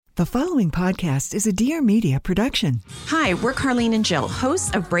The following podcast is a Dear Media production. Hi, we're Carlene and Jill, hosts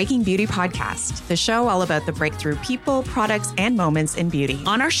of Breaking Beauty Podcast, the show all about the breakthrough people, products, and moments in beauty.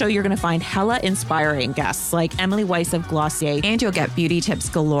 On our show, you're going to find hella inspiring guests like Emily Weiss of Glossier. And you'll get beauty tips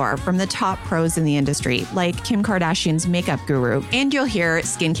galore from the top pros in the industry, like Kim Kardashian's makeup guru. And you'll hear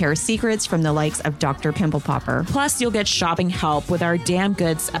skincare secrets from the likes of Dr. Pimple Popper. Plus, you'll get shopping help with our Damn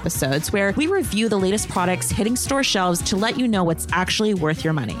Goods episodes, where we review the latest products hitting store shelves to let you know what's actually worth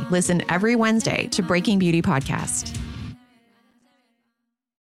your money. Listen every Wednesday to Breaking Beauty Podcast.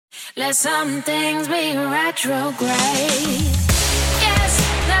 Let some things be retrograde. Yes,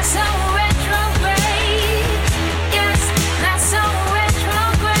 that's so retrograde. Yes, that's so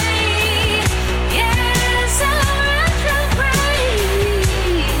retrograde. Yes, so retrograde.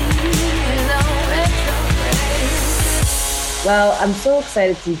 Well, I'm so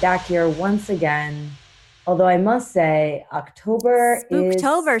excited to be back here once again. Although I must say, October is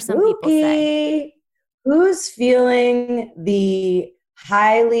Spooktober, some people say. Who's feeling the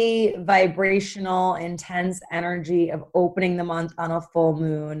highly vibrational, intense energy of opening the month on a full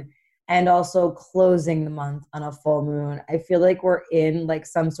moon and also closing the month on a full moon? I feel like we're in like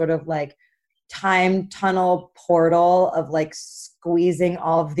some sort of like time tunnel portal of like squeezing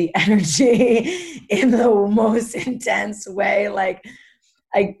all of the energy in the most intense way. Like,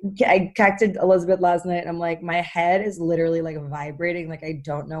 I texted Elizabeth last night and I'm like, my head is literally like vibrating. Like, I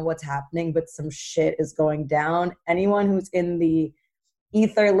don't know what's happening, but some shit is going down. Anyone who's in the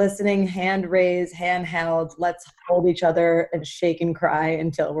ether listening, hand raised, hand held, let's hold each other and shake and cry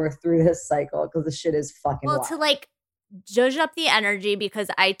until we're through this cycle, because the shit is fucking wild. To like judge up the energy, because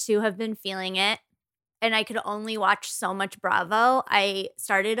I too have been feeling it and I could only watch so much Bravo. I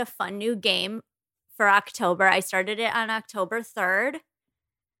started a fun new game for October. I started it on October 3rd.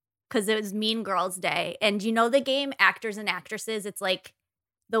 Because it was Mean Girls Day. And you know the game Actors and Actresses? It's like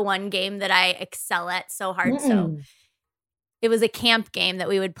the one game that I excel at so hard. So it was a camp game that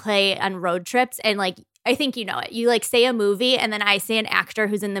we would play on road trips. And like, I think you know it. You like say a movie and then I say an actor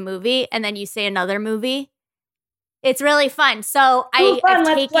who's in the movie and then you say another movie. It's really fun. So I've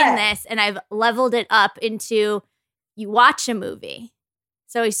taken this and I've leveled it up into you watch a movie.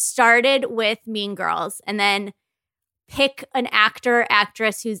 So I started with Mean Girls and then pick an actor,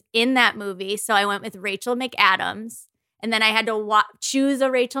 actress who's in that movie. So I went with Rachel McAdams. And then I had to choose a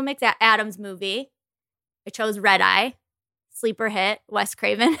Rachel McAdams movie. I chose Red Eye, sleeper hit, Wes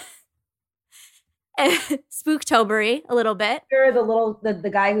Craven. Spooktobery a little bit. The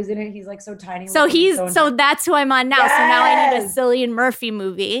guy who's in it, he's like so tiny. So that's who I'm on now. Yes! So now I need a Cillian Murphy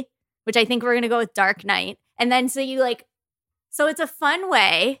movie, which I think we're going to go with Dark Knight. And then so it's a fun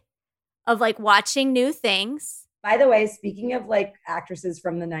way of like watching new things. By the way, speaking of like actresses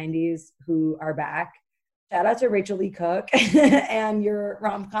from the 90s who are back, shout out to Rachel Lee Cook and your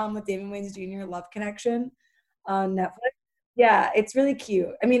rom-com with Damon Wayans Jr., Love Connection on Netflix. Yeah, it's really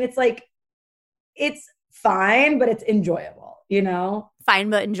cute. I mean, it's like, it's fine, but it's enjoyable, you know?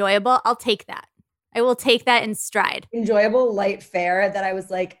 Fine, but enjoyable. I'll take that. I will take that in stride. Enjoyable, light fare that I was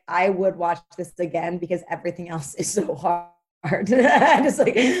like, I would watch this again because everything else is so hard. I just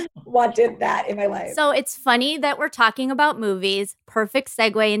like wanted that in my life. So it's funny that we're talking about movies. Perfect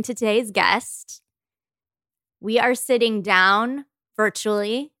segue into today's guest. We are sitting down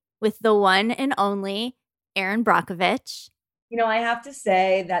virtually with the one and only Erin Brockovich. You know, I have to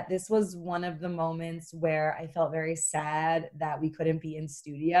say that this was one of the moments where I felt very sad that we couldn't be in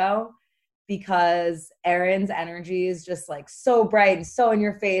studio, because Erin's energy is just like so bright and so in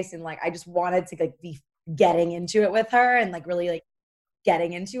your face, and like I just wanted to like be getting into it with her and like really like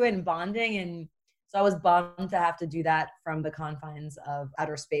getting into it and bonding. And so I was bummed to have to do that from the confines of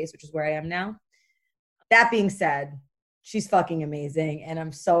outer space, which is where I am now. That being said, she's fucking amazing. And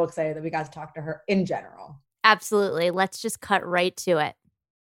I'm so excited that we got to talk to her in general. Absolutely. Let's just cut right to it.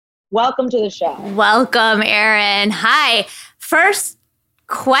 Welcome to the show. Welcome, Erin. Hi. First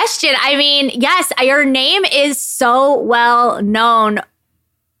question. I mean, yes, your name is so well known.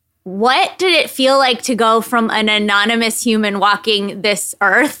 What did it feel like to go from an anonymous human walking this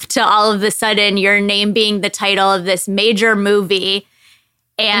earth to all of a sudden your name being the title of this major movie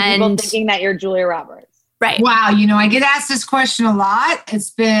and people thinking that you're Julia Roberts? Right. Wow. You know, I get asked this question a lot. It's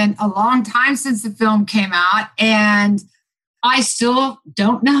been a long time since the film came out and I still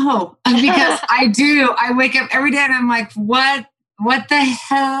don't know because I wake up every day and I'm like, what the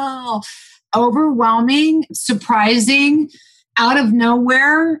hell? Overwhelming, surprising, out of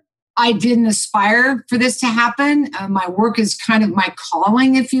nowhere. I didn't aspire for this to happen. My work is kind of my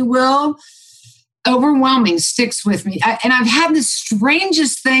calling, if you will. Overwhelming, sticks with me. And I've had the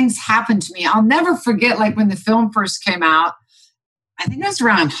strangest things happen to me. I'll never forget, like when the film first came out, I think it was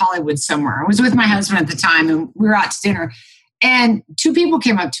around Hollywood somewhere. I was with my husband at the time and we were out to dinner. And two people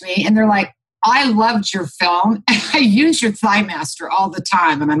came up to me and they're like, I loved your film. I use your Thigh Master all the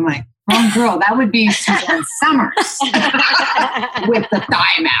time. And I'm like, wrong girl, that would be Suzanne Summers with the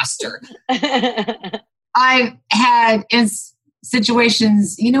Thigh Master. I've had in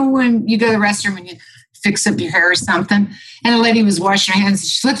situations, you know, when you go to the restroom and you fix up your hair or something, and a lady was washing her hands and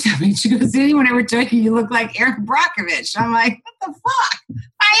she looked at me and she goes, did anyone ever tell you look like Erin Brockovich? I'm like, what the fuck?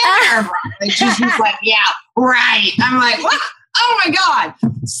 I am Erin Brockovich. She's like, yeah, right. I'm like, what? Oh my God.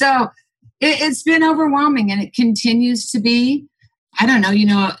 So it's been overwhelming and it continues to be. I don't know, you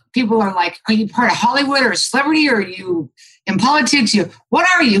know, people are like, are you part of Hollywood or a celebrity or are you in politics? What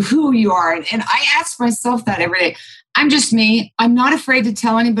are you, who you are? And I ask myself that every day. I'm just me. I'm not afraid to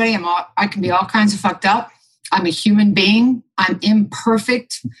tell anybody. I can be all kinds of fucked up. I'm a human being. I'm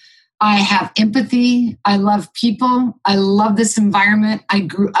imperfect. I have empathy. I love people. I love this environment. I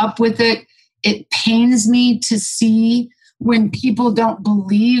grew up with it. It pains me to see when people don't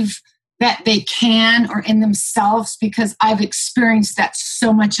believe that they can or in themselves, because I've experienced that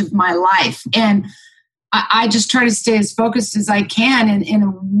so much of my life. And I just try to stay as focused as I can in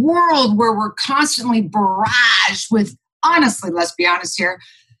a world where we're constantly barraged with, honestly, let's be honest here,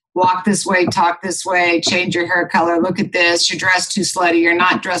 walk this way, talk this way, change your hair color, look at this, you're dressed too slutty, you're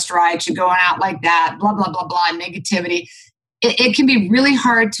not dressed right, you're going out like that, blah, blah, blah, blah, negativity. It can be really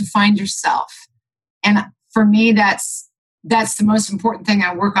hard to find yourself. And for me, that's the most important thing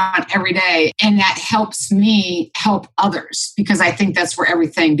I work on every day. And that helps me help others, because I think that's where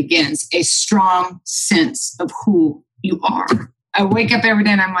everything begins, a strong sense of who you are. I wake up every day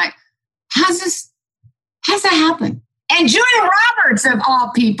and I'm like, how's that happen? And Julia Roberts, of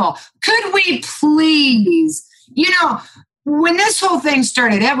all people, could we please, you know, when this whole thing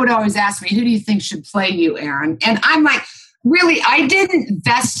started, Ed would always ask me, who do you think should play you, Erin? And I'm like, really, I didn't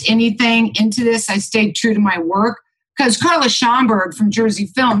vest anything into this. I stayed true to my work. Because Carla Schomburg from Jersey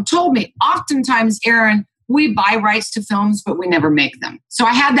Film told me, oftentimes, Erin, we buy rights to films, but we never make them. So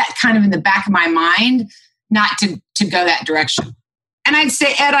I had that kind of in the back of my mind, not to go that direction. And I'd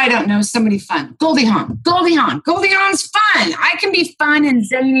say, Ed, I don't know, somebody fun. Goldie Hawn. Goldie Hawn's fun. I can be fun and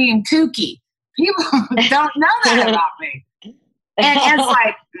zany and kooky. People don't know that about me. And Ed's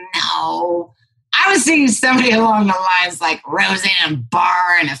like, no. I was seeing somebody along the lines like Roseanne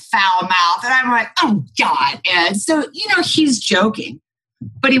Barr and a foul mouth. And I'm like, oh God, Ed. So, you know, he's joking.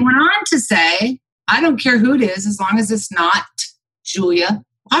 But he went on to say, I don't care who it is, as long as it's not Julia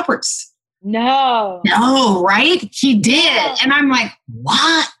Roberts. No, right? He did. And I'm like,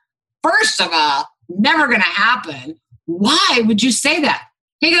 what? First of all, never going to happen. Why would you say that?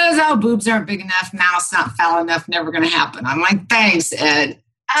 He goes, oh, boobs aren't big enough. Mouth's not foul enough. Never going to happen. I'm like, thanks, Ed.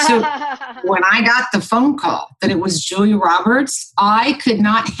 So when I got the phone call that it was Julia Roberts, I could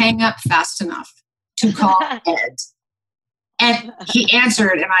not hang up fast enough to call Ed. And he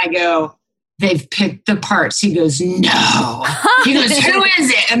answered and I go, they've picked the parts. He goes, no. He goes, who is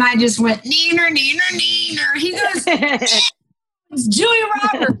it? And I just went, neener. He goes, it's Julia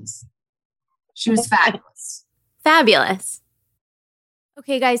Roberts. She was fabulous. Fabulous.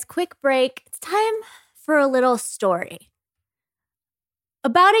 Okay, guys, quick break. It's time for a little story.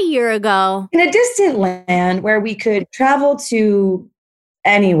 About a year ago, in a distant land where we could travel to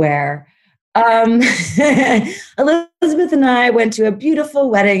anywhere, Elizabeth and I went to a beautiful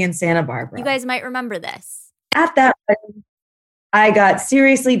wedding in Santa Barbara. You guys might remember this. At that wedding, I got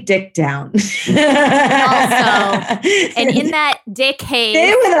seriously dicked down. Also, and in that dick haze,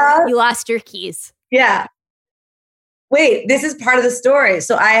 you lost your keys. Yeah. Wait, this is part of the story.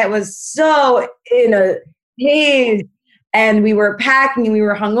 So I was so in a haze. And we were packing and we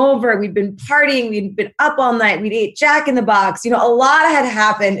were hungover. We'd been partying. We'd been up all night. We'd ate Jack in the Box. You know, a lot had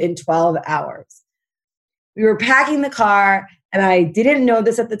happened in 12 hours. We were packing the car and I didn't know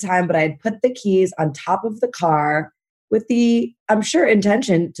this at the time, but I had put the keys on top of the car with the, I'm sure,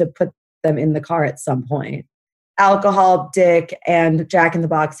 intention to put them in the car at some point. Alcohol, dick, and Jack in the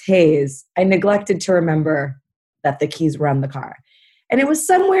Box haze. I neglected to remember that the keys were on the car. And it was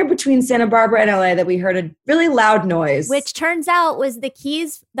somewhere between Santa Barbara and LA that we heard a really loud noise. Which turns out was the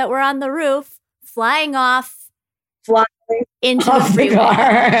keys that were on the roof flying into the freeway.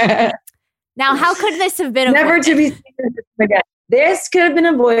 Car. Now, how could this have been avoided? Never to be seen again. This could have been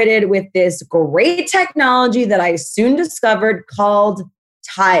avoided with this great technology that I soon discovered called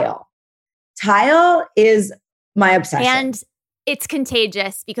Tile. Tile is my obsession. And it's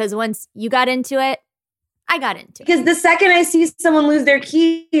contagious because once you got into it, I got into it. Because the second I see someone lose their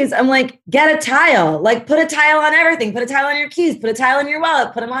keys, I'm like, get a tile. Like, put a tile on everything. Put a tile on your keys. Put a tile on your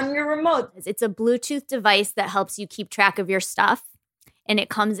wallet. Put them on your remote. It's a Bluetooth device that helps you keep track of your stuff. and it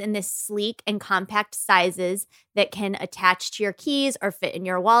comes in this sleek and compact sizes that can attach to your keys or fit in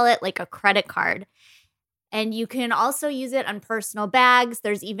your wallet like a credit card. And you can also use it on personal bags.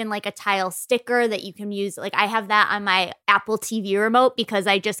 There's even like a tile sticker that you can use. Like I have that on my Apple TV remote because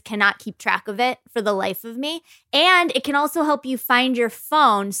I just cannot keep track of it for the life of me. And it can also help you find your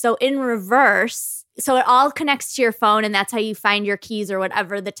phone. So in reverse, so it all connects to your phone, and that's how you find your keys or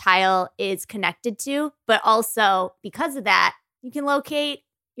whatever the tile is connected to. But also because of that, you can locate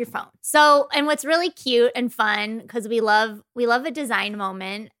your phone. So, and what's really cute and fun, because we love a design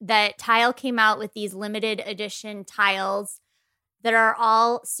moment, that Tile came out with these limited edition tiles that are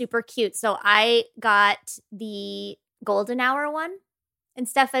all super cute. So I got the golden hour one, and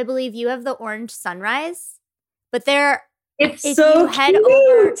Steph, I believe you have the orange sunrise. But It's if so you head cute.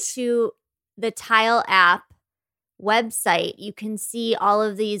 over to the Tile app website, you can see all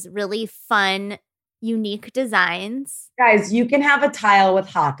of these really fun, unique designs. Guys, you can have a tile with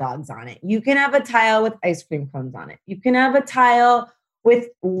hot dogs on it. You can have a tile with ice cream cones on it. You can have a tile with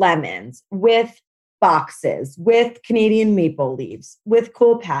lemons, with boxes, with Canadian maple leaves, with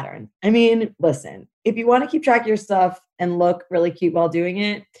cool patterns. I mean, listen, if you want to keep track of your stuff and look really cute while doing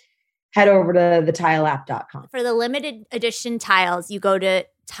it, head over to thetileapp.com. For the limited edition tiles, you go to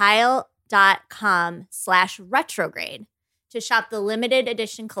tile.com/retrograde to shop the limited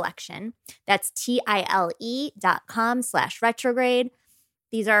edition collection. That's TILE.com/retrograde.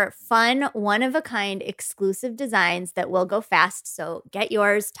 These are fun, one-of-a-kind exclusive designs that will go fast. So get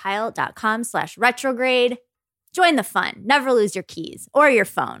yours, tile.com/retrograde. Join the fun. Never lose your keys or your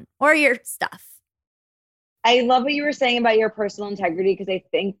phone or your stuff. I love what you were saying about your personal integrity, because I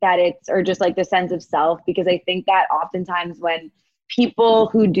think that or just like the sense of self, because I think that oftentimes when people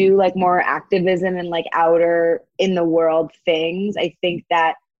who do like more activism and like outer in the world things, I think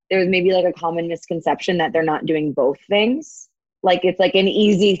that there's maybe like a common misconception that they're not doing both things. Like it's like an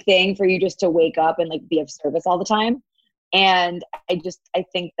easy thing for you just to wake up and like be of service all the time. And I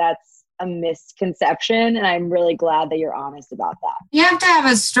think that's a misconception. And I'm really glad that you're honest about that. You have to have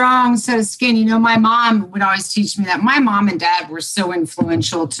a strong set of skin. You know, my mom would always teach me that. My mom and dad were so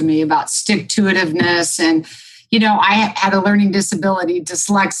influential to me about stick-to-itiveness. And, you know, I had a learning disability,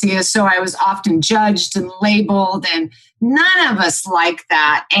 dyslexia, so I was often judged and labeled, and none of us like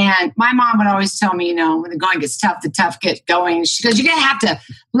that. And my mom would always tell me, you know, when the going gets tough, the tough get going. She goes, you're going to have to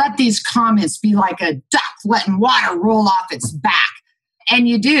let these comments be like a duck letting water roll off its back. And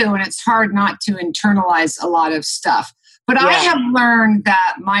you do, and it's hard not to internalize a lot of stuff. But yeah. I have learned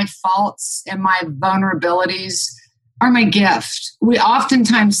that my faults and my vulnerabilities are my gift. We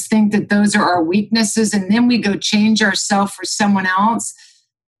oftentimes think that those are our weaknesses, and then we go change ourselves for someone else.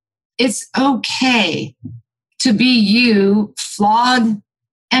 It's okay to be you, flawed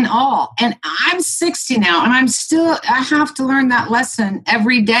and all. And I'm 60 now, and I have to learn that lesson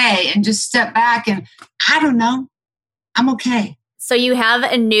every day and just step back and I don't know, I'm okay. So you have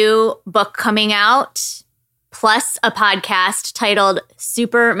a new book coming out, plus a podcast titled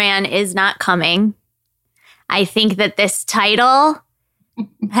Superman Is Not Coming. I think that this title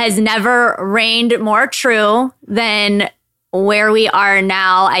has never reigned more true than where we are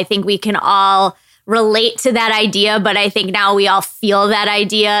now. I think we can all relate to that idea, but I think now we all feel that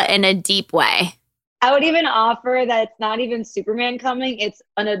idea in a deep way. I would even offer that it's not even Superman coming, it's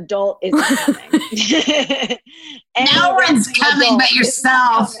an adult is coming. No one's coming but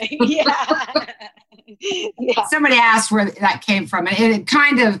yourself. Yeah. Yeah. Somebody asked where that came from, and it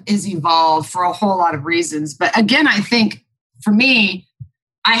kind of is evolved for a whole lot of reasons. But again, I think for me,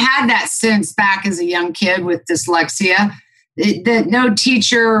 I had that sense back as a young kid with dyslexia that no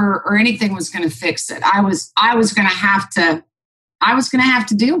teacher or anything was going to fix it. I was going to have to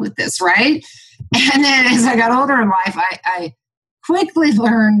deal with this, right? And then as I got older in life, I quickly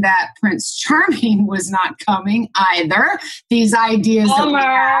learned that Prince Charming was not coming either. These ideas that we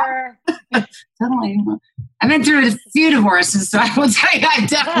have. Totally. I've been through a few divorces, so I will tell you,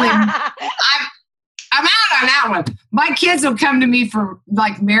 I'm out on that one. My kids will come to me for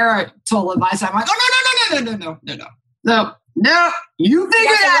like marital advice. I'm like, oh, no, you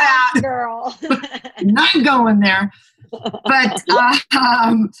figure that out, girl. Not going there. But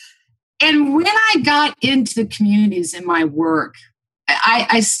and when I got into the communities in my work,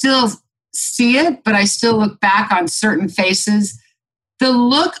 I still see it, but I still look back on certain faces. The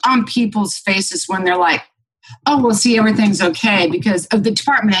look on people's faces when they're like, oh, well, see, everything's okay because of the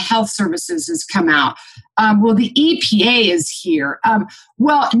Department of Health Services has come out. Well, the EPA is here.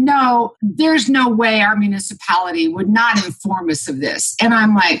 Well, no, there's no way our municipality would not inform us of this. And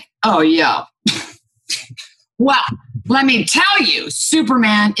I'm like, oh, yeah. Well, let me tell you,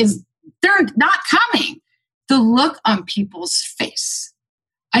 Superman they're not coming. The look on people's face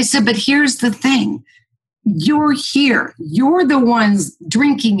I said, but here's the thing. You're here. You're the ones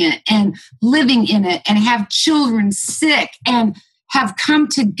drinking it and living in it and have children sick and have come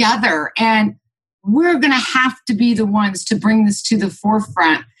together. And we're going to have to be the ones to bring this to the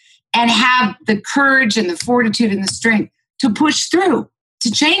forefront and have the courage and the fortitude and the strength to push through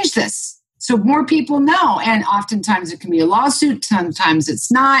to change this. So more people know. And oftentimes it can be a lawsuit. Sometimes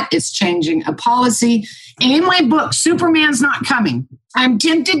it's not. It's changing a policy. And in my book, Superman's not coming. I'm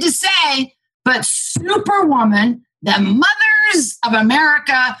tempted to say, but Superwoman, the mothers of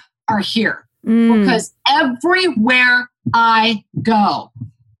America are here. Because everywhere I go,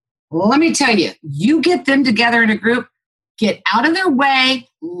 let me tell you, you get them together in a group, get out of their way,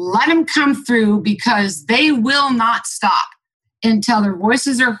 let them come through, because they will not stop until their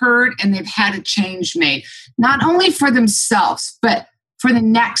voices are heard and they've had a change made, not only for themselves, but for the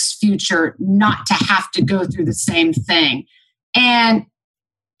next future, not to have to go through the same thing. And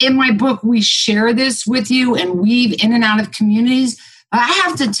in my book, we share this with you and weave in and out of communities. But I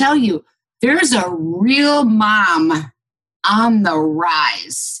have to tell you, there's a real mom on the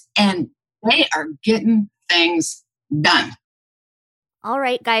rise, and they are getting things done. All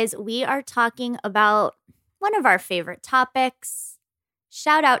right, guys, we are talking about one of our favorite topics.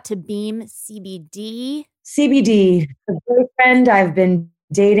 Shout out to Beam CBD. CBD, the boyfriend I've been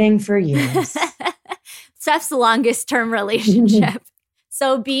dating for years. Steph's longest term relationship.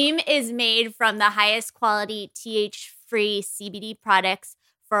 So Beam is made from the highest quality TH-free CBD products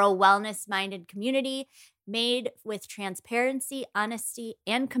for a wellness-minded community, made with transparency, honesty,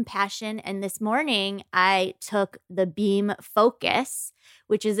 and compassion. And this morning, I took the Beam Focus,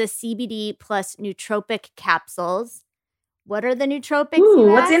 which is a CBD plus nootropic capsules. What are the nootropics?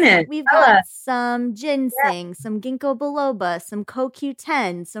 Ooh, what's in it? We've got some ginseng, some ginkgo biloba, some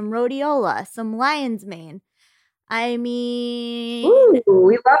CoQ10, some rhodiola, some lion's mane. I mean, ooh,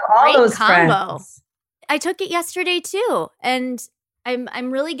 we love all those combo. friends. I took it yesterday too, and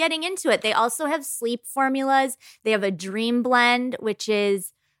I'm really getting into it. They also have sleep formulas. They have a dream blend, which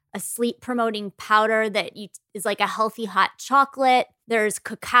is a sleep promoting powder that is like a healthy hot chocolate. There's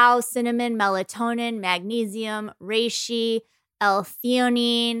cacao, cinnamon, melatonin, magnesium, reishi,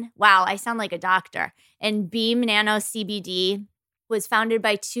 L-theanine. Wow, I sound like a doctor. And Beam Nano CBD was founded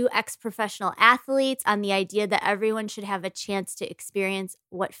by 2 ex-professional athletes on the idea that everyone should have a chance to experience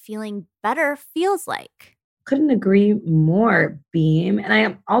what feeling better feels like. Couldn't agree more, Beam. And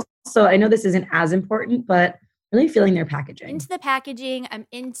I know this isn't as important, but really feeling their packaging. Into the packaging,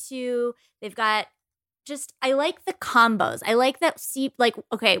 they've got I like the combos. I like that,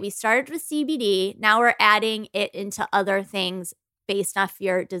 okay, we started with CBD. Now we're adding it into other things based off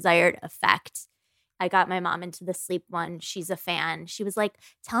your desired effect. I got my mom into the sleep one. She's a fan. She was like,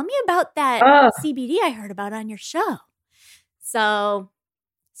 tell me about that CBD I heard about on your show. So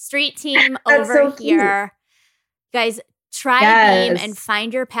street team over so here. Guys, try Beam and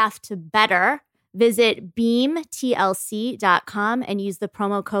find your path to better. Visit beamtlc.com and use the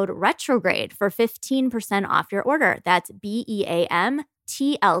promo code retrograde for 15% off your order. That's BEAMTLC.com,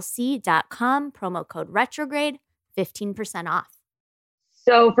 promo code retrograde, 15% off.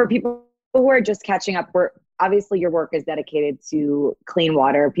 So for people who are just catching up, obviously your work is dedicated to clean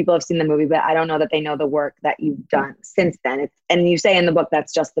water. People have seen the movie, but I don't know that they know the work that you've done since then. And you say in the book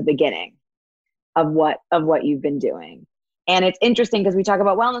that's just the beginning of what you've been doing. And it's interesting because we talk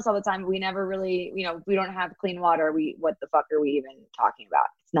about wellness all the time. We never really, we don't have clean water. What the fuck are we even talking about?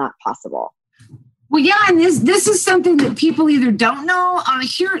 It's not possible. Well, yeah, and this is something that people either don't know.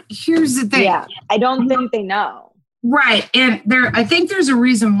 Here's the thing. Yeah, I don't think they know. Right, and I think there's a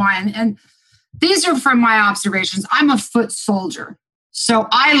reason why. And these are from my observations. I'm a foot soldier, so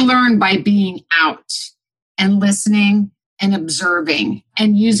I learn by being out and listening and observing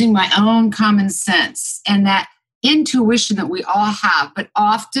and using my own common sense and that intuition that we all have, but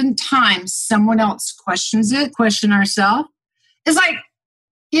oftentimes someone else question ourselves. It's like,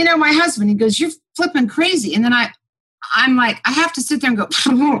 my husband, he goes, you're flipping crazy. And then I'm like, I have to sit there and go,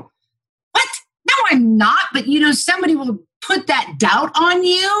 what? No, I'm not. But somebody will put that doubt on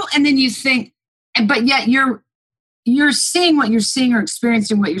you. And then you think, but yet you're seeing what you're seeing or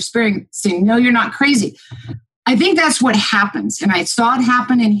experiencing what you're experiencing. No, you're not crazy. I think that's what happens. And I saw it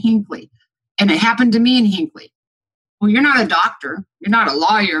happen in Hinckley. And it happened to me in Hinckley. Well, you're not a doctor. You're not a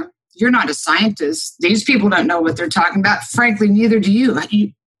lawyer. You're not a scientist. These people don't know what they're talking about. Frankly, neither do you.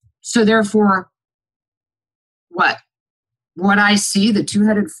 So therefore, what? What I see, the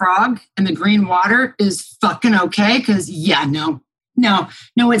 2-headed frog and the green water is fucking okay? Because, no,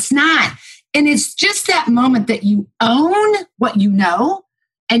 it's not. And it's just that moment that you own what you know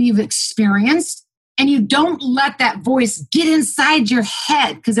and you've experienced And you don't let that voice get inside your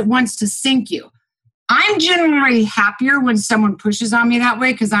head because it wants to sink you. I'm generally happier when someone pushes on me that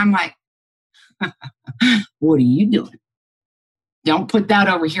way because I'm like, what are you doing? Don't put that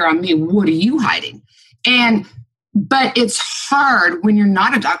over here on me. What are you hiding? But it's hard when you're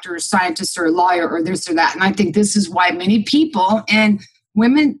not a doctor or a scientist or a lawyer or this or that. And I think this is why many people and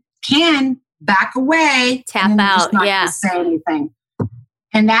women can back away. Tap out. Not Yeah. say anything.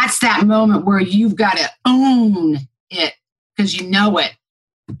 And that's that moment where you've got to own it because you know it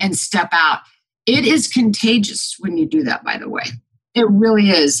and step out. It is contagious when you do that, by the way. It really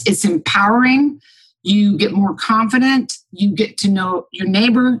is. It's empowering. You get more confident. You get to know your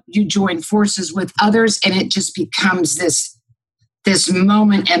neighbor. You join forces with others. And it just becomes this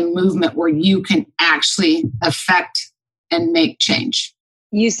moment and movement where you can actually affect and make change.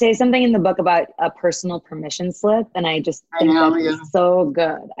 You say something in the book about a personal permission slip, and I just think that's so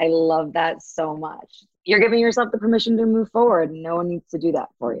good. I love that so much. You're giving yourself the permission to move forward. No one needs to do that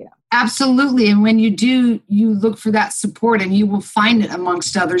for you. Absolutely. And when you do, you look for that support and you will find it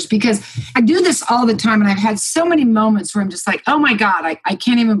amongst others, because I do this all the time. And I've had so many moments where I'm just like, oh my God, I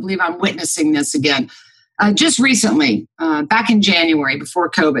can't even believe I'm witnessing this again. Just recently, back in January before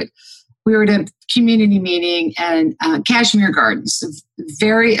COVID, we were at a community meeting and Kashmir Gardens,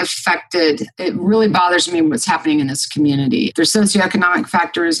 very affected. It really bothers me what's happening in this community. Their socioeconomic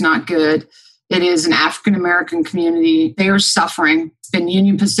factor is not good. It is an African-American community. They are suffering. It's been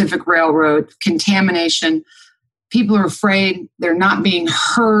Union Pacific Railroad, contamination. People are afraid. They're not being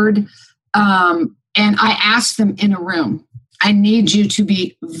heard. And I asked them in a room, I need you to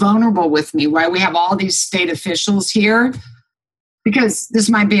be vulnerable with me while we have all these state officials here, because this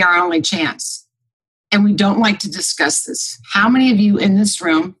might be our only chance. And we don't like to discuss this. How many of you in this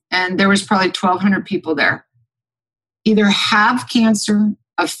room, and there was probably 1,200 people there, either have cancer,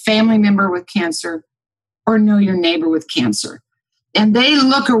 a family member with cancer, or know your neighbor with cancer? And they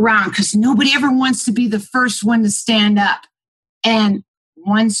look around because nobody ever wants to be the first one to stand up. And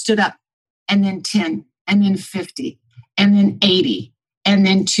one stood up, and then 10, and then 50, and then 80, and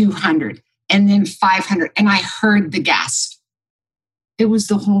then 200, and then 500. And I heard the gasp. It was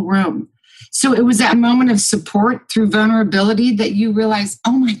the whole room. So it was that moment of support through vulnerability that you realize,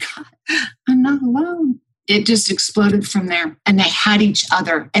 oh my God, I'm not alone. It just exploded from there. And they had each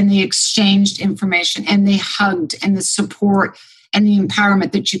other and they exchanged information and they hugged, and the support and the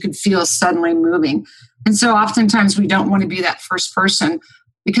empowerment that you could feel suddenly moving. And so oftentimes we don't want to be that first person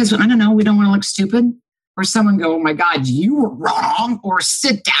because, I don't know, we don't want to look stupid, or someone go, oh my God, you were wrong, or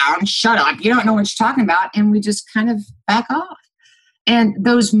sit down, shut up, you don't know what you're talking about. And we just kind of back off. And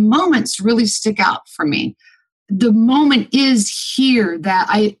those moments really stick out for me. The moment is here that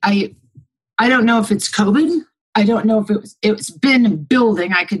I don't know if it's COVID. I don't know if it's been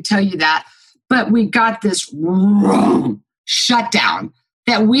building. I could tell you that. But we got this shutdown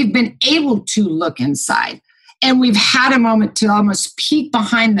that we've been able to look inside. And we've had a moment to almost peek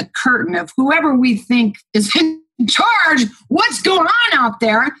behind the curtain of whoever we think is in charge, what's going on out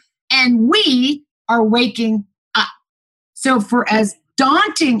there. And we are waking up. So for as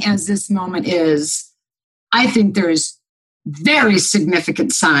daunting as this moment is, I think there's very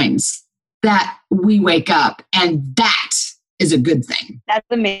significant signs that we wake up, and that is a good thing. That's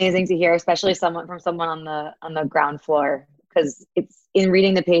amazing to hear, especially someone on the ground floor, because it's in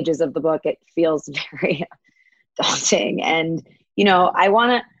reading the pages of the book, it feels very daunting. And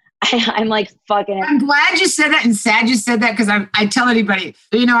I'm like, fucking. I'm glad you said that and sad you said that, because I tell anybody,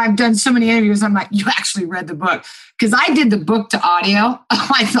 I've done so many interviews. I'm like, you actually read the book, because I did the book to audio.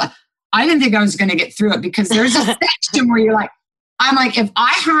 I didn't think I was going to get through it, because there's a section where you're like, I'm like, if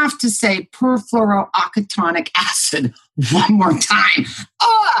I have to say perfluorooctanoic acid one more time,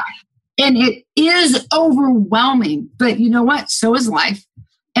 and it is overwhelming, but you know what? So is life.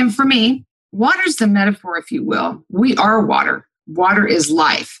 And for me, water's the metaphor, if you will. We are water. Water is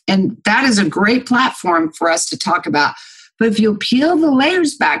life. And that is a great platform for us to talk about. But if you'll peel the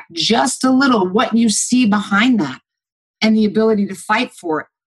layers back just a little, what you see behind that and the ability to fight for it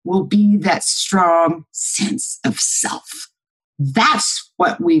will be that strong sense of self. That's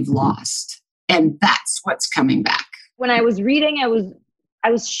what we've lost. And that's what's coming back. When I was reading, I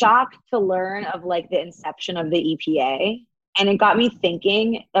was shocked to learn of like the inception of the EPA. And it got me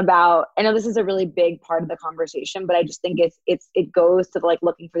thinking about, I know this is a really big part of the conversation, but I just think it goes to like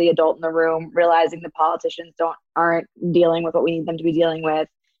looking for the adult in the room, realizing the politicians aren't dealing with what we need them to be dealing with.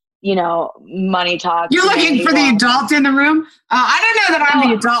 money talk. You're looking for the adult in the room? I don't know that I'm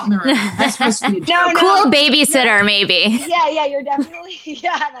the adult in the room. That's supposed to be cool babysitter, maybe. Yeah, you're definitely,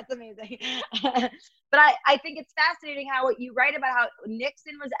 that's amazing. But I think it's fascinating how you write about how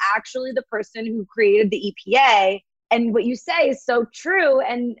Nixon was actually the person who created the EPA. And what you say is so true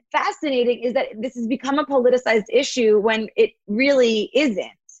and fascinating is that this has become a politicized issue when it really isn't.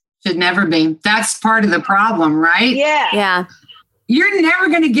 Should never be. That's part of the problem, right? Yeah. You're never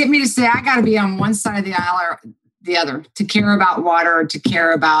going to get me to say I got to be on one side of the aisle or the other to care about water or to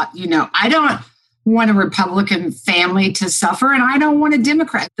care about, I don't want a Republican family to suffer and I don't want a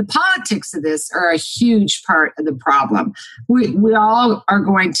Democrat. The politics of this are a huge part of the problem. We all are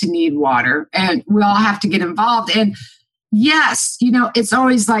going to need water and we all have to get involved. And yes, it's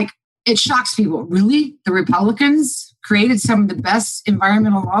always like, it shocks people. Really? The Republicans created some of the best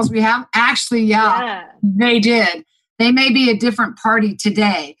environmental laws we have? Actually, yeah. They did. They may be a different party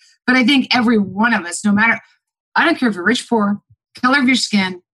today, but I think every one of us, no matter, I don't care if you're rich, poor, color of your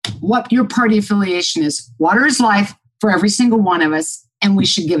skin, what your party affiliation is, water is life for every single one of us, and we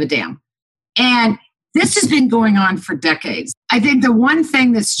should give a damn. And this has been going on for decades. I think the one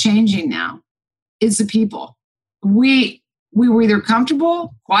thing that's changing now is the people. We were either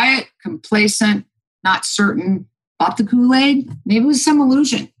comfortable, quiet, complacent, not certain, bought the Kool-Aid. Maybe it was some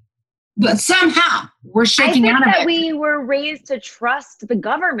illusion. But somehow we're shaking out of it. I think that we were raised to trust the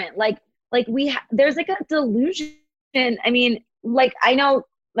government. There's like a delusion. I mean, I know,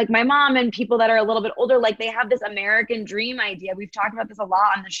 my mom and people that are a little bit older, they have this American dream idea. We've talked about this a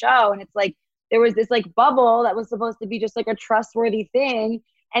lot on the show. And it's there was this bubble that was supposed to be just a trustworthy thing.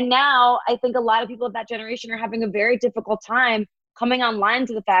 And now I think a lot of people of that generation are having a very difficult time coming online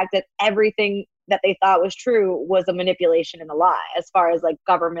to the fact that everything that they thought was true was a manipulation and a lie as far as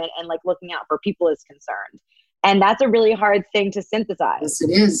government and looking out for people is concerned. And that's a really hard thing to synthesize. Yes, it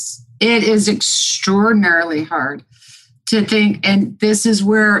is. It is extraordinarily hard to think. And this is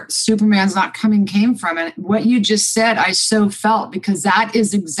where Superman's Not Coming came from. And what you just said, I so felt, because that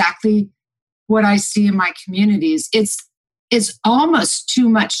is exactly what I see in my communities. It's almost too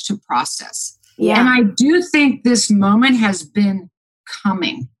much to process. Yeah. And I do think this moment has been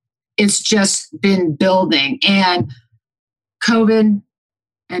coming. It's just been building. And COVID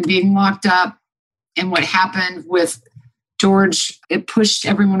and being locked up and what happened with George, it pushed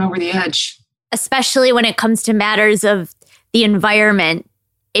everyone over the edge. Especially when it comes to matters of the environment,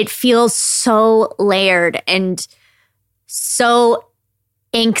 it feels so layered and so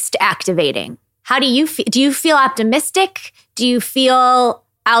angst activating. How do you feel? Do you feel optimistic? Do you feel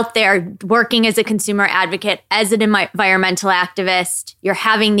out there working as a consumer advocate, as an environmental activist? You're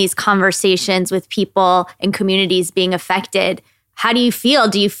having these conversations with people and communities being affected. How do you feel?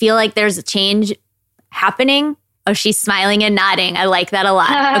 Do you feel like there's a change happening? Oh, she's smiling and nodding. I like that a lot.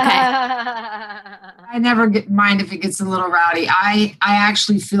 Okay. I never mind if it gets a little rowdy. I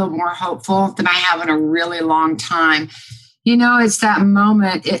actually feel more hopeful than I have in a really long time. It's that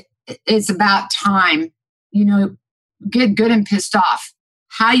moment. It's about time. Get good and pissed off.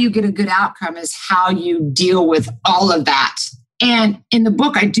 How you get a good outcome is how you deal with all of that. And in the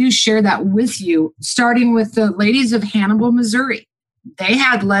book, I do share that with you, starting with the ladies of Hannibal, Missouri. They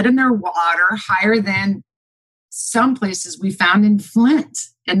had lead in their water higher than some places we found in Flint.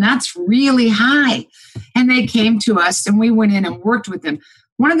 And that's really high. And they came to us and we went in and worked with them.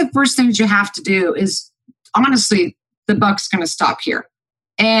 One of the first things you have to do is, honestly, the buck's going to stop here.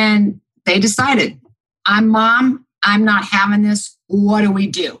 And they decided, I'm mom, I'm not having this. What do we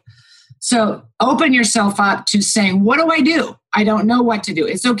do? So open yourself up to saying, what do I do? I don't know what to do.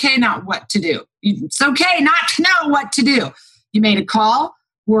 It's okay not what to do. It's okay not to know what to do. You made a call.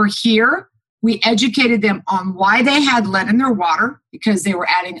 We're here. We educated them on why they had lead in their water, because they were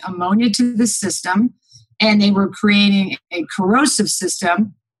adding ammonia to the system and they were creating a corrosive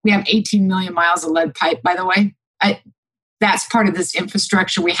system. We have 18 million miles of lead pipe, by the way. That's part of this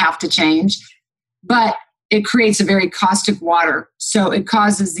infrastructure we have to change. But it creates a very caustic water. So it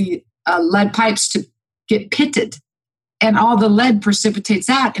causes the lead pipes to get pitted. And all the lead precipitates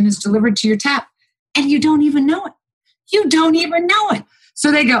out and is delivered to your tap. And you don't even know it. You don't even know it.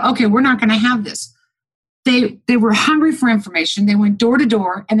 So they go, okay, we're not going to have this. They were hungry for information. They went door to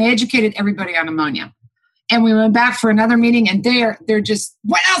door and they educated everybody on ammonia. And we went back for another meeting and they're just,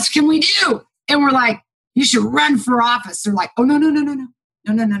 what else can we do? And we're like, you should run for office. They're like, oh, no.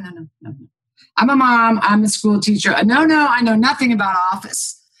 I'm a mom. I'm a school teacher. No, I know nothing about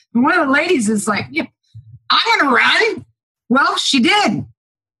office. And one of the ladies is like, yeah, I'm going to run. Well, she did.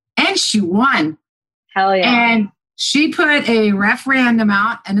 And she won. Hell yeah. And she put a referendum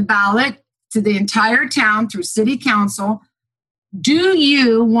out and a ballot to the entire town through city council do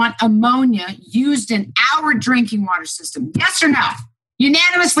you want ammonia used in our drinking water system? Yes or no?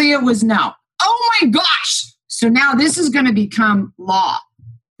 Unanimously, it was no. Oh my gosh. So now this is going to become law.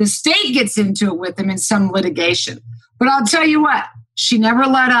 The state gets into it with them in some litigation. But I'll tell you what, she never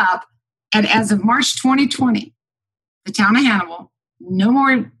let up. And as of March 2020, the town of Hannibal no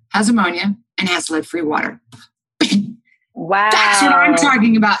more has ammonia and has lead-free water. Wow. That's what I'm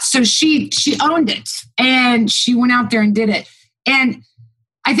talking about. So she owned it and she went out there and did it. And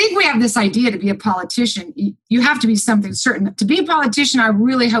I think we have this idea to be a politician, you have to be something certain. To be a politician, I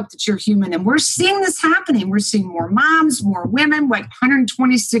really hope that you're human. And we're seeing this happening. We're seeing more moms, more women, like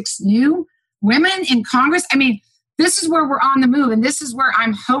 126 new women in Congress. I mean, this is where we're on the move. And this is where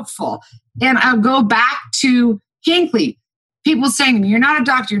I'm hopeful. And I'll go back to Hinckley. People saying to me, you're not a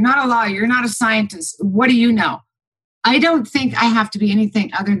doctor, you're not a lawyer, you're not a scientist. What do you know? I don't think I have to be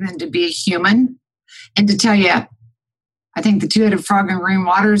anything other than to be a human and to tell you, I think the two-headed frog in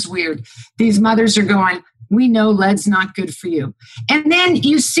rainwater is weird. These mothers are going, we know lead's not good for you. And then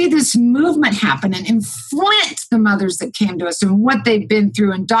you see this movement happening in Flint, the mothers that came to us and what they've been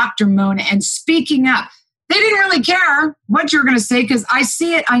through, and Dr. Mona, and speaking up. They didn't really care what you're going to say because I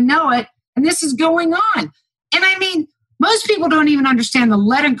see it, I know it, and this is going on. And I mean, most people don't even understand the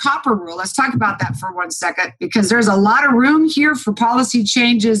lead and copper rule. Let's talk about that for 1 second, because there's a lot of room here for policy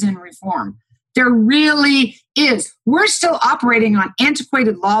changes and reform. There really is. We're still operating on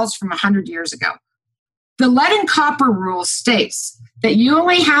antiquated laws from 100 years ago. The lead and copper rule states that you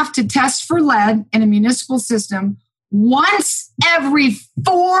only have to test for lead in a municipal system once every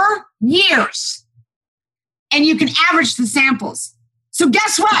 4 years. And you can average the samples. So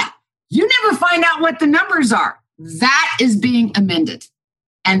guess what? You never find out what the numbers are. That is being amended.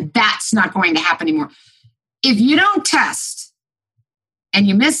 And that's not going to happen anymore. If you don't test and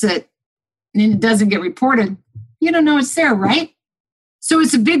you miss it, and it doesn't get reported, you don't know it's there, right? So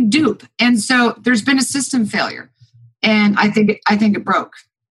it's a big dupe. And so there's been a system failure. And I think it broke.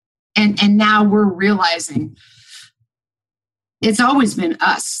 And now we're realizing it's always been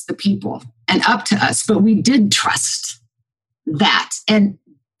us, the people, and up to us, but we did trust that. And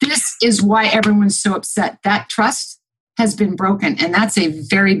this is why everyone's so upset. That trust has been broken, and that's a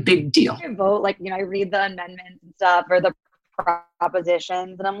very big deal. I vote, like, I read the amendments and stuff, or the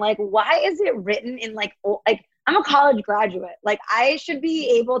propositions, and I'm like, why is it written in like I'm a college graduate, like I should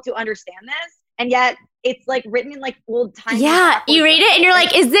be able to understand this, and yet it's like written in like old time. Yeah, you read it and you're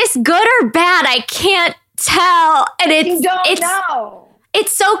like, is this good or bad? I can't tell. And you don't know.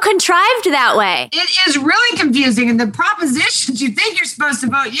 It's so contrived that way. It is really confusing. And the propositions, you think you're supposed to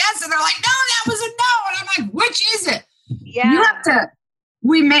vote yes, and they're like, no, that was a no. And I'm like, which is it? Yeah. You have to.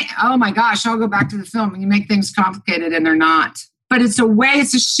 Oh my gosh, I'll go back to the film. You make things complicated and they're not. But it's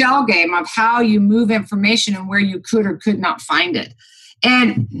a shell game of how you move information and where you could or could not find it.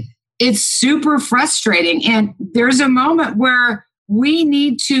 And it's super frustrating. And there's a moment where we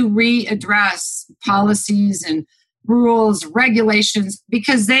need to readdress policies and rules, regulations,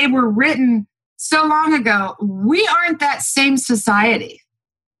 because they were written so long ago. We aren't that same society.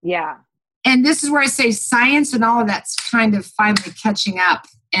 Yeah. And this is where I say science and all of that's kind of finally catching up.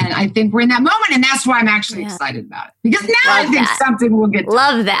 And I think we're in that moment. And that's why I'm actually excited about it. Because now I think something will get done.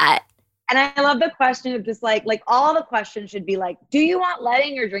 Love that. And I love the question of just like all the questions should be like, do you want lead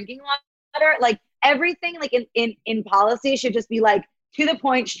in your drinking water? Like everything like in policy should just be like to the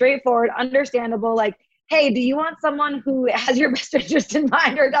point, straightforward, understandable. Like, hey, do you want someone who has your best interest in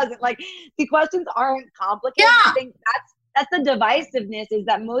mind or doesn't? Like the questions aren't complicated. Yeah. I think that's the divisiveness, is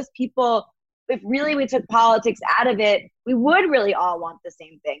that most people, if really we took politics out of it, we would really all want the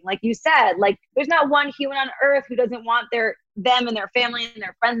same thing. Like you said, like there's not one human on earth who doesn't want them and their family and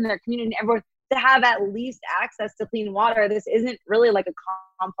their friends and their community and everyone to have at least access to clean water. This isn't really like a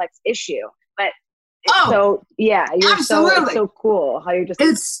complex issue, but so yeah, it's so cool how you're just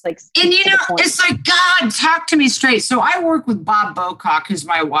and it's like, God, talk to me straight. So I work with Bob Bocock, who's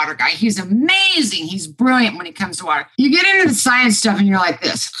my water guy. He's amazing. He's brilliant when it comes to water. You get into the science stuff and you're like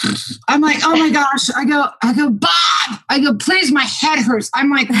this. I'm like, oh my gosh. I go, Bob. I go, please, my head hurts. I'm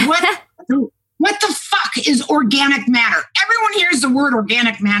like, what the fuck is organic matter? Everyone hears the word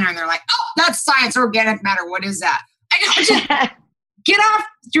organic matter and they're like, oh, that's science, organic matter. What is that? I go, just get off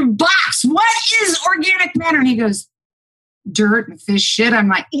your box. What is organic matter? And he goes, dirt and fish shit. I'm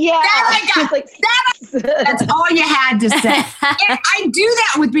like, yeah, that's all you had to say. And I do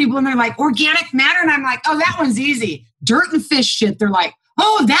that with people and they're like, organic matter. And I'm like, oh, that one's easy. Dirt and fish shit. They're like,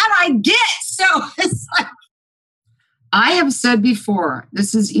 oh, that I get. So it's like, I have said before,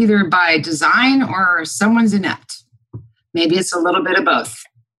 this is either by design or someone's inept. Maybe it's a little bit of both.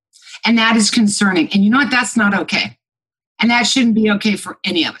 And that is concerning. And you know what? That's not okay. And that shouldn't be okay for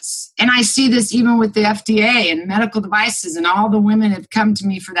any of us. And I see this even with the FDA and medical devices, and all the women have come to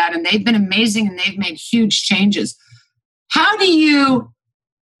me for that. And they've been amazing and they've made huge changes. How do you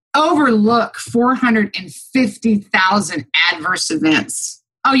overlook 450,000 adverse events?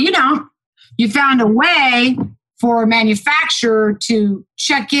 Oh, you don't. You found a way for a manufacturer to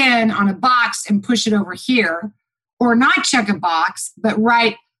check in on a box and push it over here, or not check a box, but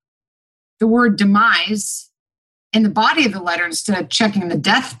write the word demise in the body of the letter instead of checking the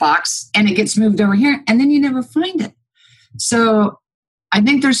death box, and it gets moved over here, and then you never find it. So I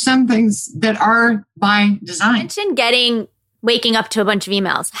think there's some things that are by design. You mentioned waking up to a bunch of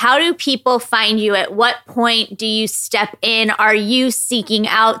emails. How do people find you? At what point do you step in? Are you seeking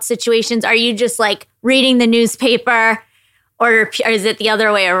out situations? Are you just like reading the newspaper, or is it the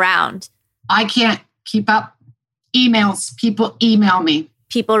other way around? I can't keep up. Emails. People email me.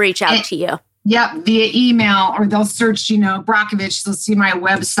 People reach out to you. Yep, via email, or they'll search, Brockovich, they'll see my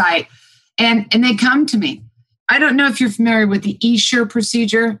website, and they come to me. I don't know if you're familiar with the Esure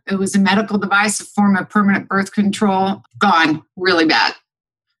procedure. It was a medical device, a form of permanent birth control, gone really bad,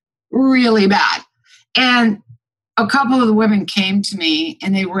 really bad. And a couple of the women came to me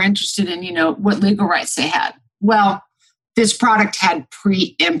and they were interested in, what legal rights they had. Well, this product had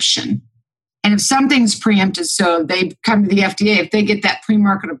preemption. And if something's preempted, so they come to the FDA, if they get that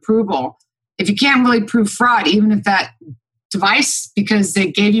pre-market approval, if you can't really prove fraud, even if that device, because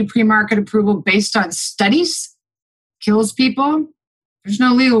they gave you pre-market approval based on studies, kills people, there's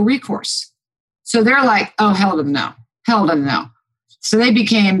no legal recourse. So they're like, oh, hell to no. Hell to no. So they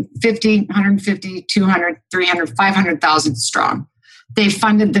became 50, 150, 200, 300, 500,000 strong. They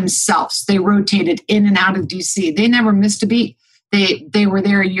funded themselves. They rotated in and out of DC. They never missed a beat. They were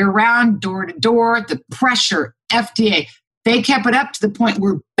there year round, door to door, the pressure, FDA. They kept it up to the point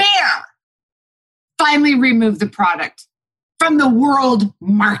where Bayer finally removed the product from the world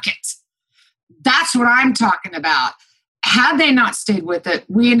market. That's what I'm talking about. Had they not stayed with it,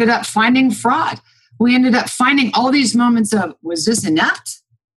 we ended up finding fraud. We ended up finding all these moments of, was this inept?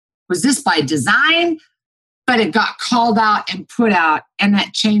 Was this by design? But it got called out and put out, and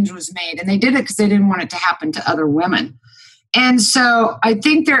that change was made. And they did it because they didn't want it to happen to other women. And so I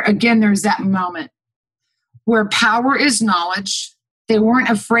think there's that moment where power is knowledge. They weren't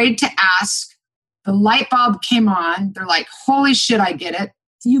afraid to ask. The light bulb came on. They're like, holy shit, I get it.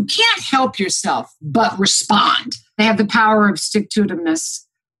 You can't help yourself but respond. They have the power of stick-to-itiveness.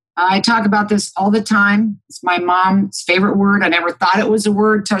 I talk about this all the time. It's my mom's favorite word. I never thought it was a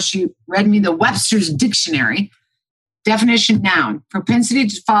word till she read me the Webster's Dictionary. Definition: noun, propensity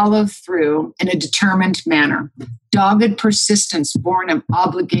to follow through in a determined manner. Dogged persistence born of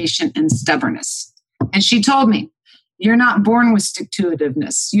obligation and stubbornness. And she told me, you're not born with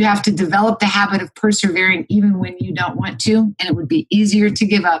stick-to-itiveness. You have to develop the habit of persevering even when you don't want to, and it would be easier to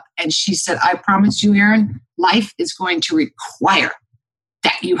give up. And she said, I promise you, Erin, life is going to require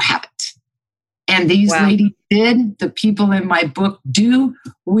that you have it. And these ladies did. The people in my book do.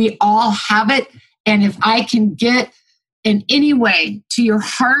 We all have it. And if I can get in any way to your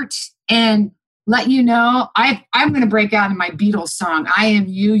heart and let you know, I'm going to break out in my Beatles song. I am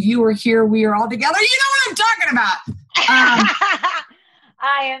you. You are here. We are all together. You know what I'm talking about.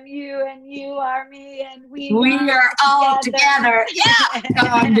 I am you and you are me and we are all together. Yeah.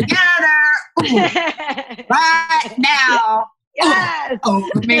 Come together. Ooh. Right now. Yes.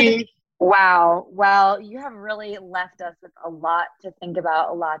 Over me. Wow. Well, you have really left us with a lot to think about,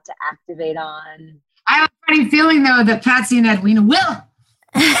 a lot to activate on. I have a funny feeling, though, that Patsy and Edwina will.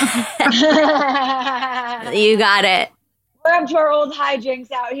 You got it. We're up to our old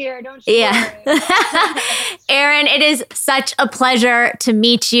hijinks out here, don't you? Yeah. Erin, it is such a pleasure to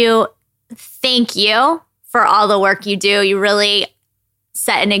meet you. Thank you for all the work you do. You really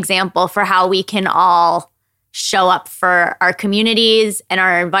set an example for how we can all show up for our communities and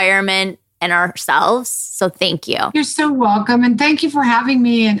our environment and ourselves. So thank you. You're so welcome. And thank you for having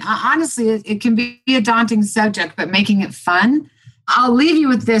me. And honestly, it can be a daunting subject, but making it fun. I'll leave you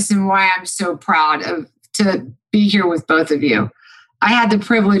with this and why I'm so proud to be here with both of you. I had the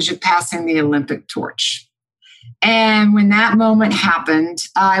privilege of passing the Olympic torch. And when that moment happened,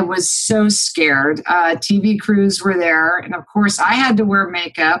 I was so scared. TV crews were there. And of course, I had to wear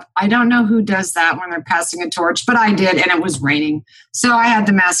makeup. I don't know who does that when they're passing a torch, but I did. And it was raining. So I had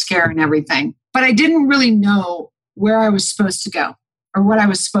the mascara and everything. But I didn't really know where I was supposed to go or what I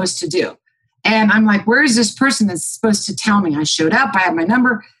was supposed to do. And I'm like, where is this person that's supposed to tell me? I showed up. I had my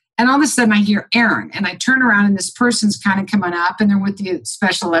number. And all of a sudden I hear Erin. And I turn around and this person's kind of coming up. And they're with the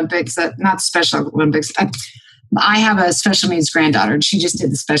Special Olympics. Not Special Olympics. I have a special needs granddaughter, and she just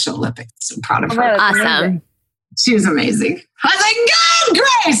did the Special Olympics. I'm proud of her. Awesome. She was amazing. I was like, God,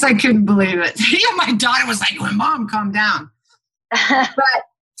 Grace. I couldn't believe it. Even my daughter was like, Mom, calm down. But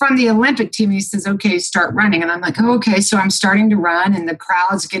from the Olympic team, he says, okay, start running. And I'm like, oh, okay. So I'm starting to run and the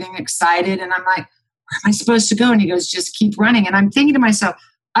crowd's getting excited. And I'm like, where am I supposed to go? And he goes, just keep running. And I'm thinking to myself,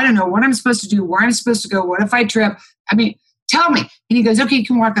 I don't know what I'm supposed to do, where I'm supposed to go. What if I trip? I mean, tell me. And he goes, okay, you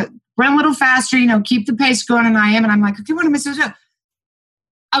can run a little faster, keep the pace going. And I am. And I'm like, okay, what am I supposed to do?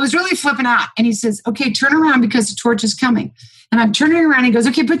 I was really flipping out. And he says, okay, turn around because the torch is coming. And I'm turning around. He goes,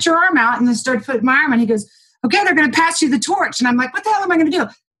 okay, put your arm out. And then start putting my arm. And he goes, okay, they're going to pass you the torch. And I'm like, what the hell am I going to do?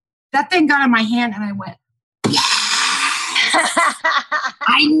 That thing got in my hand and I went, yes,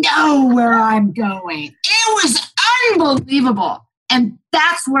 I know where I'm going. It was unbelievable. And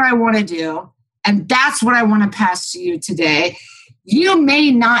that's what I want to do. And that's what I want to pass to you today. You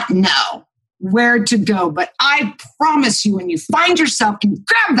may not know where to go, but I promise you, when you find yourself and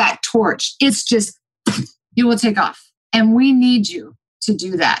grab that torch, it's just, you will take off. And we need you to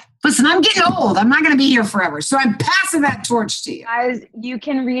do that. Listen, I'm getting old. I'm not going to be here forever. So I'm passing that torch to you. Guys, you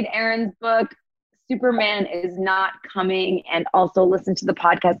can read Erin's book, Superman is Not Coming, and also listen to the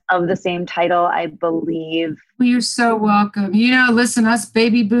podcast of the same title, I believe. Well, you're so welcome. Listen, us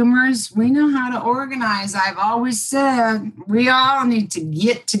baby boomers, we know how to organize. I've always said we all need to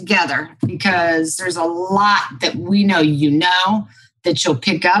get together because there's a lot that we know that you'll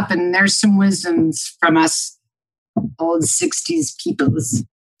pick up, and there's some wisdoms from us old 60s peoples.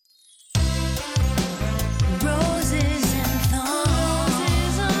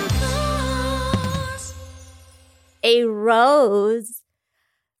 A rose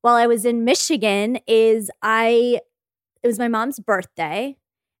while I was in Michigan it was my mom's birthday,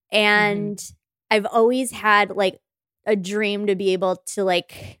 and I've always had like a dream to be able to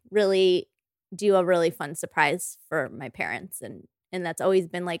like really do a really fun surprise for my parents, and that's always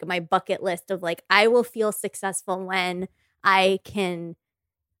been like my bucket list of like, I will feel successful when I can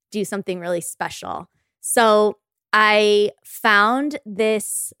do something really special. So I found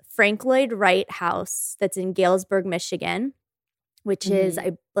this Frank Lloyd Wright house that's in Galesburg, Michigan, which is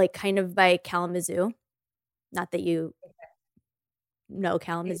like kind of by Kalamazoo. Not that you know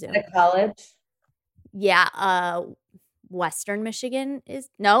Kalamazoo. Is it a college? Yeah. Eastern Michigan.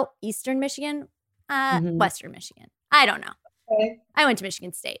 Western Michigan. I don't know. Okay. I went to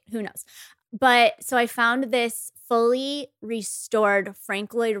Michigan State. Who knows? But so I found this fully restored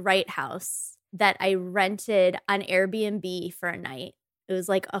Frank Lloyd Wright house that I rented on Airbnb for a night. It was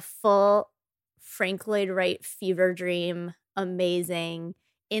like a full Frank Lloyd Wright fever dream, amazing,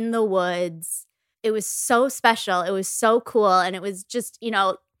 in the woods. It was so special. It was so cool. And it was just,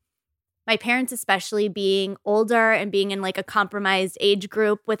 my parents, especially being older and being in like a compromised age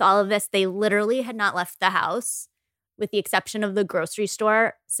group with all of this, they literally had not left the house with the exception of the grocery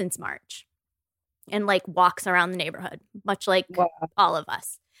store since March, and like walks around the neighborhood, much like all of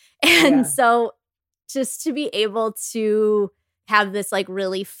us. And so just to be able to have this like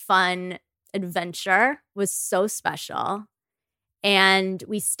really fun adventure was so special. And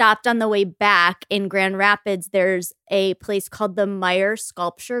we stopped on the way back in Grand Rapids. There's a place called the Meyer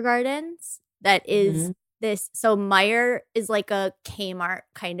Sculpture Gardens that is this. So Meyer is like a Kmart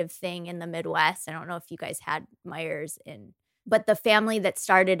kind of thing in the Midwest. I don't know if you guys had Meyers but the family that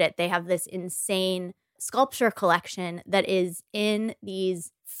started it, they have this insane sculpture collection that is in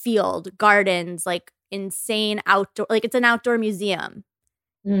these field gardens, like insane outdoor, like it's an outdoor museum.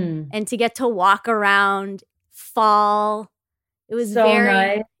 And to get to walk around fall, it was so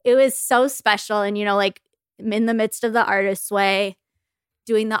nice. It was so special. And, like in the midst of the Artist's Way,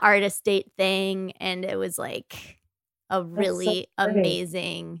 doing the artist date thing. And it was like a really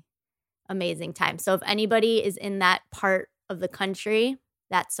amazing time. So if anybody is in that part of the country,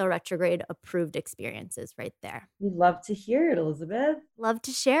 that's So Retrograde approved experiences right there. We'd love to hear it, Elizabeth. Love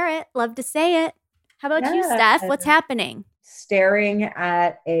to share it. Love to say it. How about you, Steph? What's happening? Staring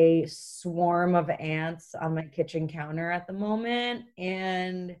at a swarm of ants on my kitchen counter at the moment.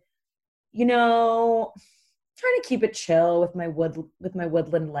 And, trying to keep it chill with my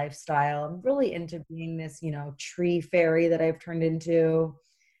woodland lifestyle. I'm really into being this, tree fairy that I've turned into.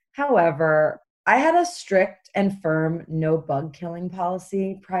 However, I had a strict and firm no bug killing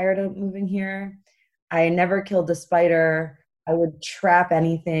policy prior to moving here. I never killed a spider. I would trap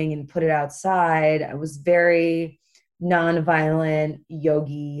anything and put it outside. I was very non-violent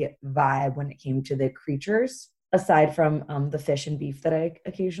yogi vibe when it came to the creatures, aside from the fish and beef that I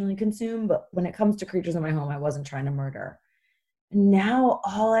occasionally consume. But when it comes to creatures in my home, I wasn't trying to murder. Now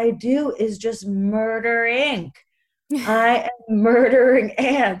all I do is just murder ink. I am murdering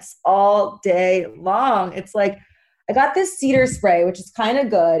ants all day long. It's like I got this cedar spray, which is kind of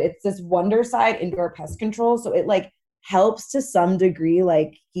good. It's this Wondercide indoor pest control. So it like helps to some degree,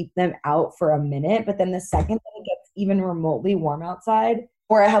 like keep them out for a minute. But then the second that it gets even remotely warm outside,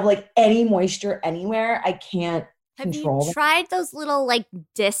 or I have like any moisture anywhere, I can't control Have you them. tried those little like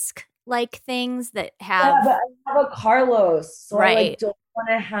disc like things that Yeah, have but I have a Carlos, so I like Right. don't want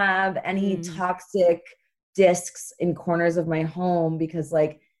to have any toxic discs in corners of my home because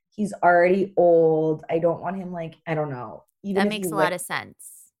like he's already old. I don't want him like, I don't know. Even that if makes he a lot lives, of sense.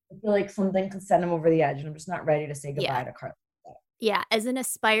 I feel like something could send him over the edge, and I'm just not ready to say goodbye Yeah. to Carlos. Yeah, as an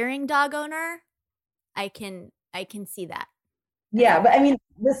aspiring dog owner, I can see that. Yeah, but I mean,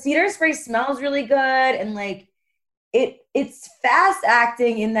 the cedar spray smells really good, and like it's fast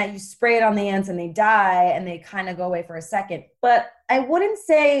acting in that you spray it on the ants and they die and they kind of go away for a second. But I wouldn't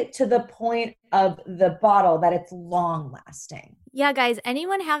say to the point of the bottle that it's long lasting. Yeah, guys,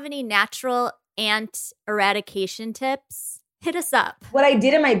 anyone have any natural ant eradication tips? Hit us up. What I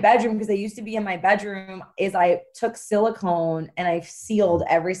did in my bedroom, because I used to be in my bedroom, is I took silicone and I sealed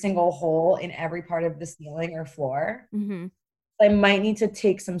every single hole in every part of the ceiling or floor. Mm-hmm. I might need to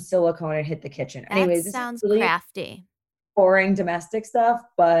take some silicone and hit the kitchen. Anyways, this sounds is really crafty. boring domestic stuff,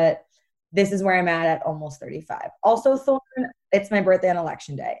 but this is where I'm at almost 35. Also, Thorn, it's my birthday on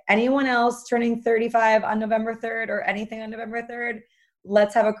election day. Anyone else turning 35 on November 3rd or anything on November 3rd?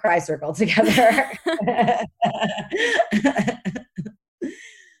 Let's have a cry circle together.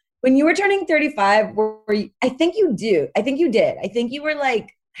 When you were turning 35, I think you did. I think you were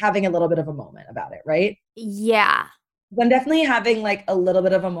like having a little bit of a moment about it, right? Yeah. I'm definitely having like a little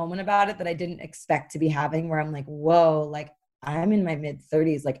bit of a moment about it that I didn't expect to be having, where I'm like, whoa, like I'm in my mid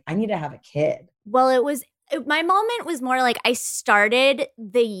 30s. Like I need to have a kid. Well, my moment was more like I started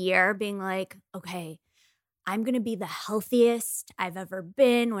the year being like, okay, I'm going to be the healthiest I've ever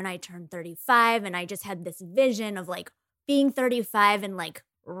been when I turn 35. And I just had this vision of like being 35 and like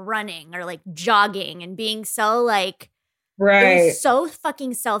running or like jogging and being so like, it was so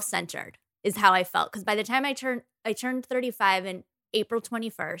fucking self-centered is how I felt. Because by the time I turned 35 in April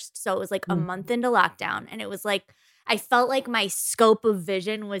 21st. So it was like a month into lockdown. And it was like, I felt like my scope of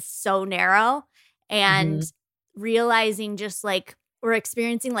vision was so narrow, and realizing just like we're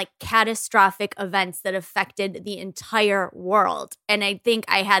experiencing like catastrophic events that affected the entire world. And I think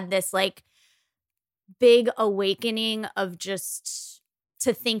I had this like big awakening of just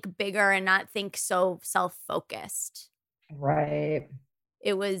to think bigger and not think so self-focused. Right.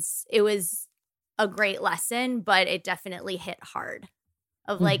 It was a great lesson, but it definitely hit hard.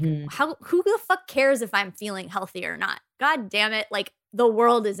 Of like, who the fuck cares if I'm feeling healthy or not? God damn it. Like the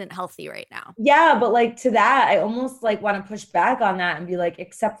world isn't healthy right now. Yeah. But like to that, I almost like want to push back on that and be like,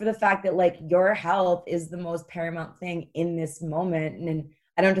 except for the fact that like your health is the most paramount thing in this moment. And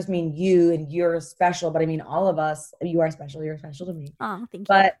I don't just mean you and you're special, but I mean all of us. You are special. You're special to me. Oh, thank you.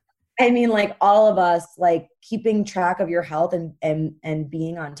 But I mean, like all of us, like keeping track of your health and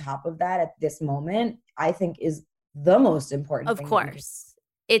being on top of that at this moment, I think is the most important thing. Of course.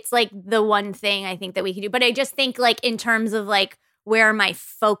 It's like the one thing I think that we can do. But I just think like in terms of like where my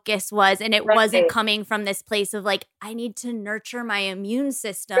focus was, and it wasn't coming from this place of like, I need to nurture my immune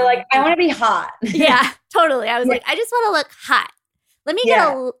system. You're like, I want to be hot. Yeah, totally. I was like, I just want to look hot. Let me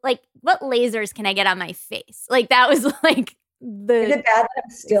get what lasers can I get on my face? Like that was like Is it bad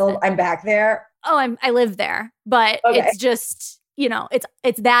that I'm back there? Oh, I live there, but it's just,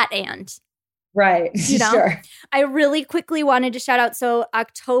 it's that and. Right. Sure. I really quickly wanted to shout out. So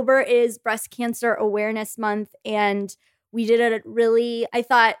October is Breast Cancer Awareness Month, and we did a really, I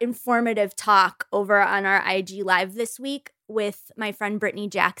thought, informative talk over on our IG Live this week with my friend Brittany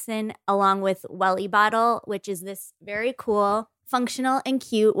Jackson, along with Welly Bottle, which is this very cool, functional and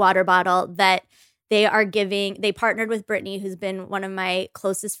cute water bottle that they are giving. They partnered with Brittany, who's been one of my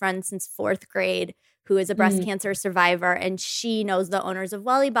closest friends since 4th grade, who is a breast cancer survivor, and she knows the owners of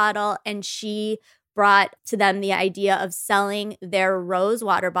Welly Bottle, and she brought to them the idea of selling their rose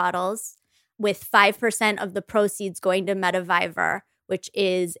water bottles with 5% of the proceeds going to Mediviver, which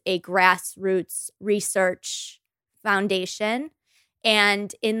is a grassroots research foundation.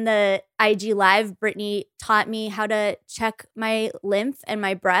 And in the IG Live, Brittany taught me how to check my lymph and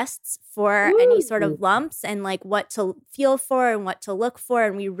my breasts for any sort of lumps and like what to feel for and what to look for.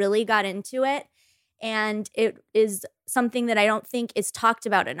 And we really got into it. And it is something that I don't think is talked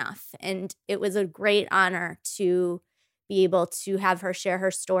about enough. And it was a great honor to be able to have her share her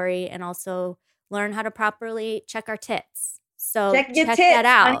story and also learn how to properly check our tits. So check that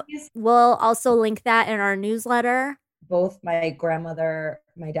out. Honey. We'll also link that in our newsletter. Both my grandmother,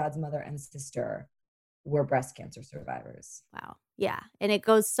 my dad's mother and sister were breast cancer survivors. Wow. Yeah. And it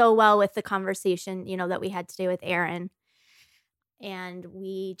goes so well with the conversation, that we had today with Erin. And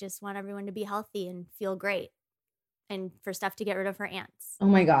we just want everyone to be healthy and feel great and for Steph to get rid of her ants. Oh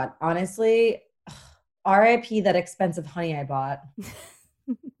my God. Honestly, RIP that expensive honey I bought.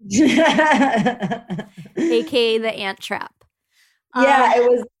 AKA the ant trap. Yeah, it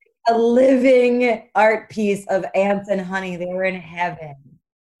was a living art piece of ants and honey. They were in heaven.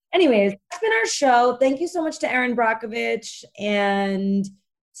 Anyways, that's been our show. Thank you so much to Erin Brockovich and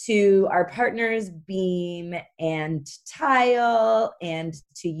to our partners, Beam and Tile, and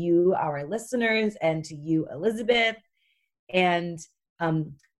to you, our listeners, and to you, Elizabeth, and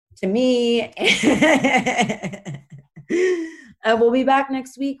to me. We'll be back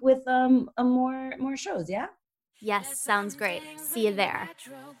next week with more shows, yeah? Yes, sounds great. See you there.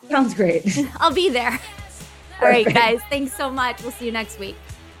 Sounds great. I'll be there. All right, guys. Thanks so much. We'll see you next week.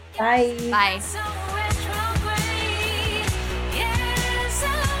 Bye. Bye.